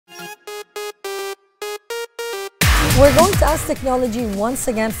We're going to ask technology once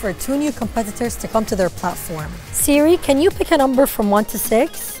again for 2 new competitors to come to their platform. Siri, can you pick a number from 1 to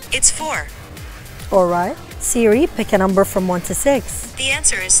 6? It's 4. All right. Siri, pick a number from 1 to 6. The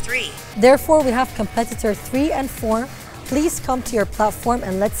answer is 3. Therefore, we have competitor 3 and 4. Please come to your platform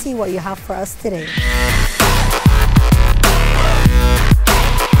and let's see what you have for us today.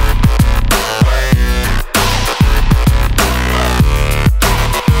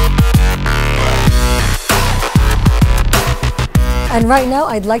 And right now,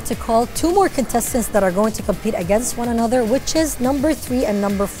 I'd like to call 2 more contestants that are going to compete against one another, which is number 3 and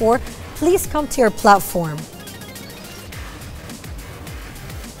number 4. Please come to your platform.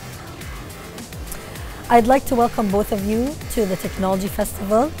 I'd like to welcome both of you to the Technology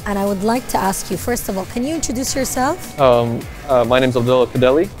Festival, and I would like to ask you, first of all, can you introduce yourself? My name is Abdullah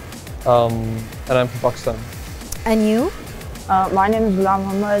Kadeli, and I'm from Pakistan. And you? My name is Ghulam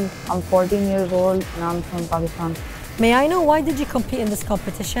Muhammad. I'm 14 years old and I'm from Pakistan. May I know why did you compete in this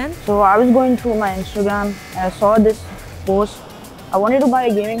competition? So I was going through my Instagram and I saw this post. I wanted to buy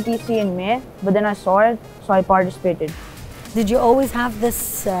a gaming PC in May, but then I saw it, so I participated. Did you always have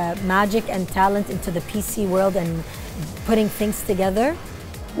this magic and talent into the PC world and putting things together?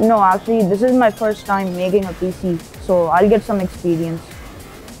 No, actually, this is my first time making a PC, so I'll get some experience.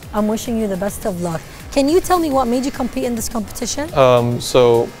 I'm wishing you the best of luck. Can you tell me what made you compete in this competition?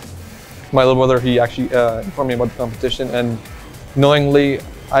 So my little brother, he actually informed me about the competition, and knowingly,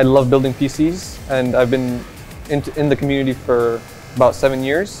 I love building PCs, and I've been in the community for about 7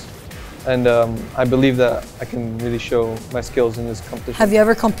 years. And I believe that I can really show my skills in this competition. Have you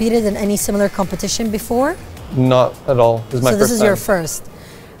ever competed in any similar competition before? Not at all. This is my first time. So this is your first.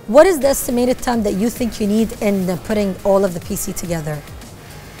 What is the estimated time that you think you need in putting all of the PC together?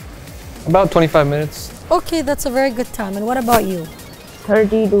 About 25 minutes. Okay, that's a very good time. And what about you?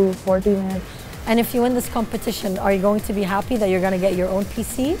 30 to 40 minutes. And if you win this competition, are you going to be happy that you're going to get your own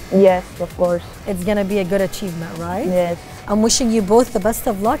PC? Yes, of course. It's going to be a good achievement, right? Yes. I'm wishing you both the best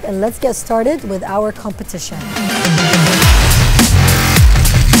of luck, and let's get started with our competition.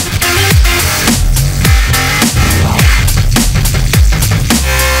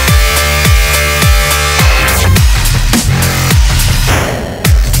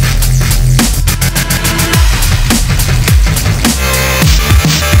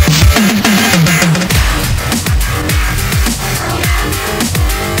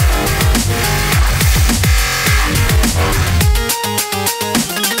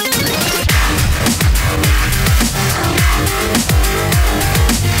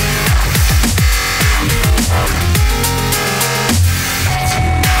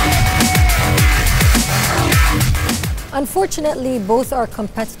 Unfortunately, both our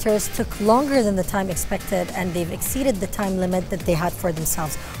competitors took longer than the time expected, and they've exceeded the time limit that they had for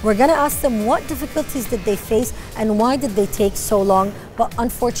themselves. We're going to ask them what difficulties did they face and why did they take so long, but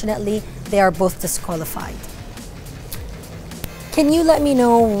unfortunately, they are both disqualified. Can you let me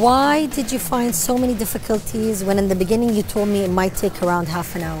know why did you find so many difficulties when in the beginning you told me it might take around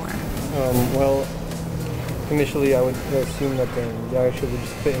half an hour? Well, initially I would assume that the Irish would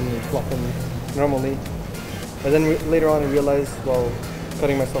just fit in and flop them normally. And then later on I realized, while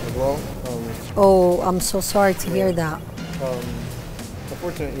cutting myself as well. Oh, I'm so sorry to hear that.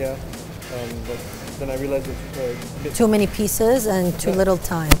 Unfortunate, yeah. But then I realized it's too many pieces and too little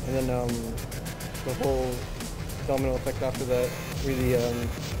time. And then the whole domino effect after that really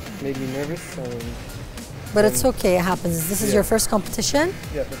made me nervous. But it's okay, it happens. This is your first competition?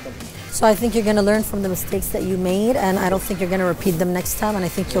 Yeah, first competition. So I think you're going to learn from the mistakes that you made, and I don't think you're going to repeat them next time, and I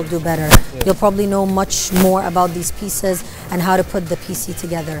think you'll do better. Yeah. You'll probably know much more about these pieces and how to put the PC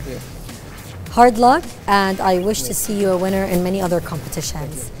together. Yeah. Hard luck, and I wish to see you a winner in many other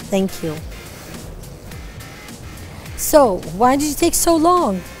competitions. Thank you. So, why did you take so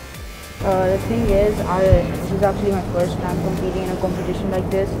long? The thing is, this is actually my first time competing in a competition like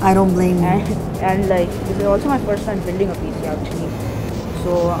this. I don't blame you. And like, this is also my first time building a PC actually.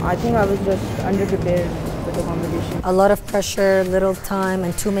 So I think I was just underprepared for the competition. A lot of pressure, little time,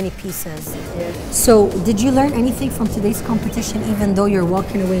 and too many pieces. Yes. So, did you learn anything from today's competition even though you're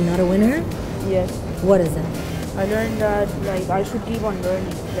walking away not a winner? Yes. What is it? I learned that like I should keep on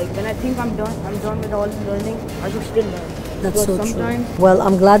learning. Like when I think I'm done with all learning, I should still learn. That's so true. Well,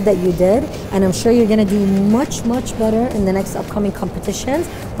 I'm glad that you did, and I'm sure you're going to do much, much better in the next upcoming competitions.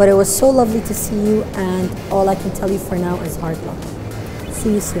 But it was so lovely to see you, and all I can tell you for now is hard luck.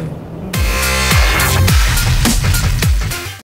 See you soon.